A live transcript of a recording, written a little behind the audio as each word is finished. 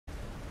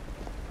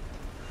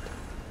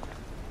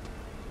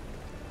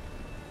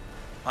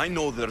I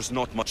know there's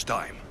not much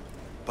time,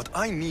 but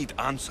I need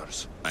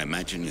answers. I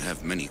imagine you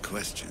have many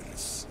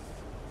questions.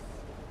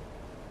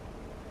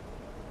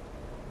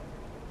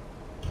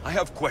 I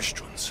have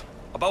questions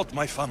about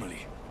my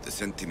family. The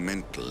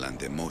sentimental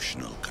and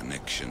emotional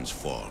connections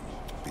formed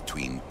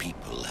between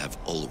people have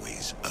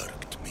always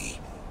irked me.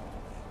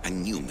 I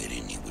knew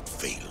Myrini would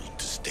fail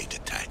to stay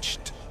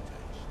detached.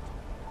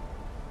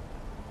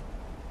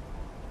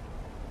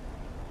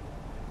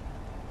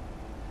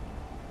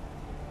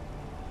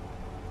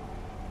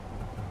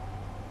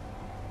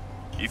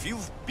 If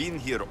you've been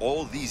here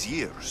all these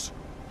years,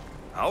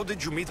 how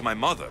did you meet my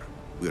mother?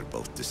 We're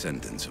both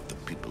descendants of the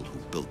people who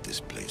built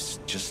this place,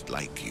 just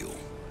like you.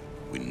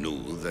 We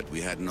knew that we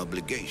had an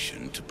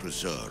obligation to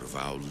preserve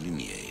our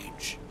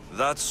lineage.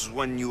 That's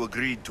when you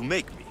agreed to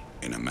make me.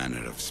 In a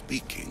manner of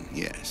speaking,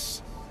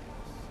 yes.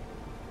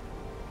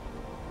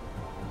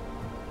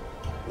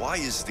 Why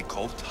is the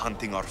cult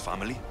hunting our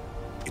family?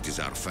 It is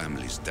our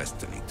family's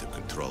destiny to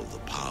control the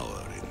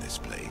power in this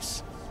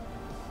place.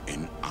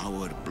 In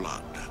our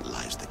blood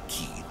lies the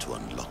key to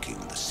unlocking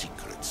the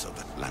secrets of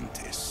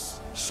Atlantis.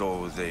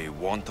 So they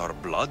want our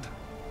blood?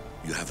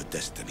 You have a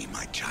destiny,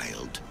 my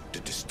child, to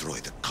destroy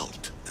the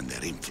cult and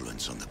their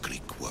influence on the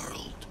Greek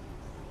world.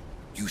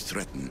 You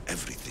threaten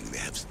everything they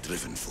have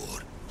striven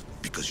for,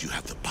 because you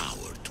have the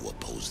power to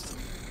oppose them.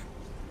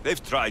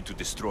 They've tried to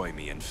destroy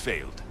me and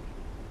failed.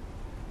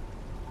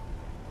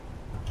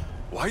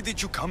 Why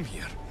did you come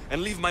here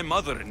and leave my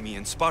mother and me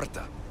in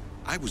Sparta?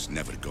 I was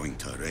never going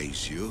to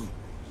erase you.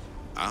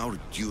 Our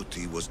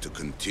duty was to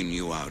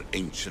continue our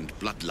ancient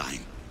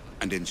bloodline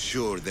and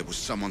ensure there was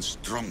someone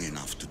strong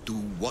enough to do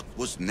what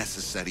was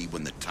necessary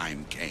when the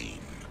time came.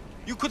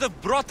 You could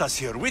have brought us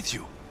here with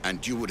you.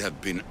 And you would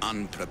have been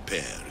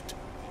unprepared.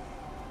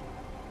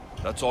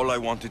 That's all I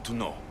wanted to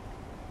know.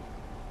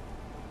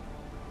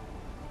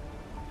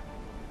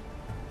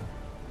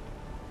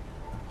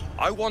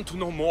 I want to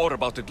know more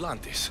about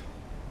Atlantis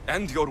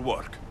and your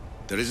work.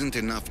 There isn't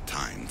enough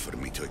time for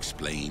me to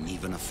explain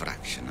even a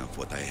fraction of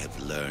what I have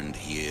learned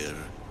here.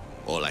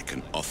 All I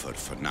can offer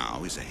for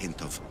now is a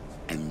hint of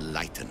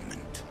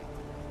enlightenment.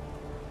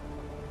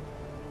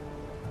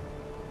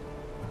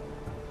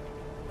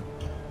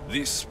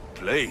 This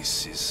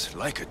place is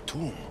like a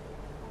tomb.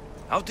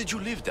 How did you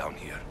live down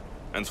here?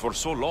 And for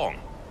so long?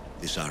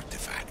 This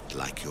artifact,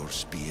 like your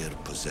spear,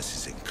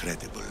 possesses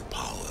incredible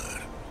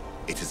power.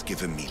 It has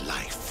given me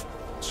life,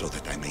 so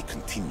that I may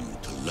continue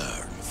to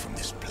learn from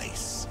this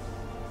place.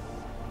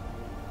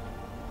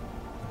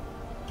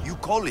 You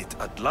call it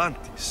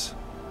Atlantis,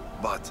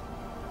 but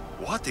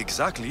what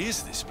exactly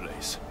is this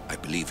place? I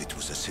believe it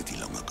was a city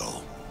long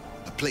ago.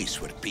 A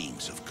place where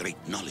beings of great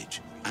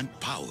knowledge and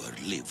power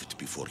lived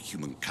before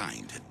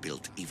humankind had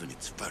built even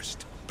its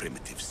first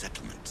primitive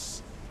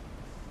settlements.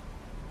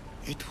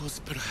 It was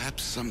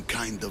perhaps some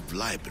kind of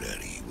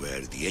library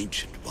where the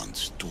Ancient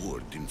Ones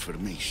stored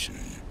information.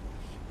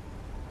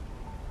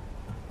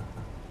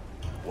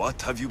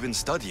 What have you been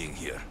studying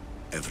here?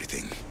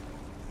 Everything.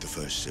 The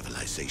first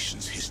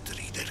civilization's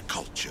history, their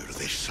culture,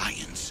 their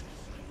science.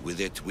 With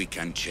it, we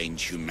can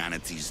change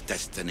humanity's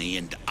destiny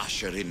and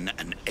usher in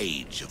an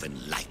age of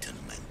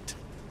enlightenment.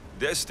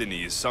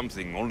 Destiny is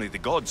something only the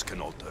gods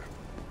can alter.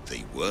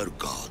 They were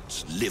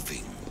gods,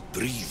 living,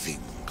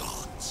 breathing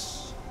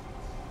gods.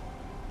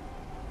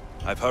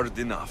 I've heard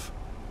enough.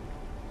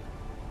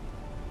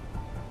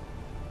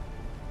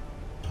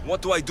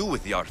 What do I do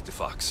with the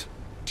artifacts?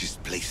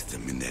 Just place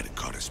them in their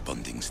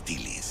corresponding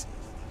steles,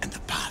 and the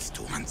path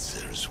to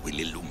answers will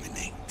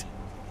illuminate.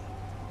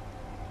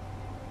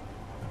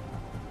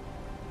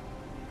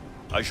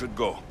 I should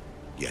go.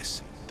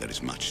 Yes, there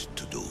is much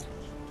to do.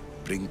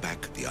 Bring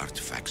back the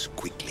artifacts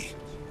quickly.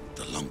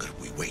 The longer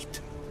we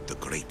wait, the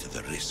greater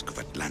the risk of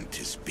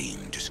Atlantis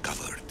being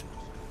discovered.